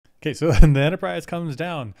Okay, so then the Enterprise comes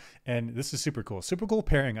down, and this is super cool. Super cool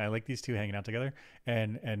pairing. I like these two hanging out together.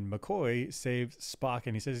 And McCoy saves Spock,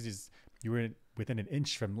 and he says you were within an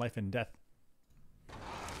inch from life and death.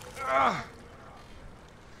 My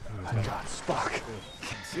God, Spock.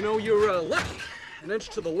 You know, you're lucky. An inch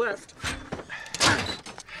to the left,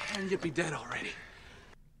 and you'd be dead already.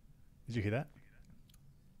 Did you hear that?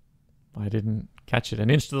 I didn't catch it.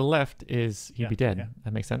 An inch to the left is he'd be dead. Yeah.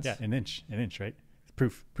 That makes sense. Yeah, an inch, right?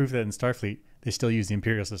 Proof that in Starfleet they still use the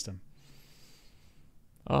Imperial system.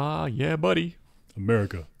 Ah, yeah, buddy.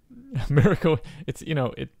 America. America. It's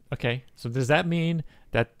okay. So does that mean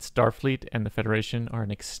that Starfleet and the Federation are an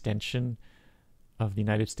extension of the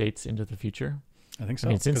United States into the future? I think so. I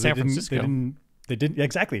mean, it's in San Francisco. They didn't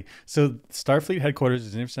exactly. So Starfleet headquarters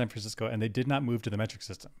is in San Francisco, and they did not move to the metric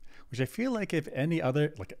system, which I feel like if any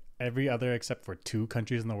other, like every other except for 2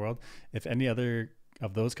 countries in the world, if any other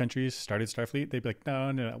of those countries started Starfleet, they'd be like,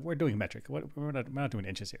 no, we're doing metric. We're not doing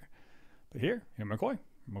inches here. But here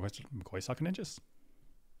McCoy's talking inches.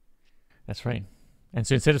 That's right. And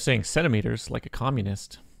so instead of saying centimeters like a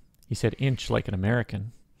communist, he said inch like an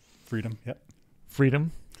American. Freedom. Yep.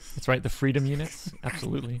 Freedom. That's right. The freedom units.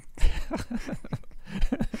 Absolutely.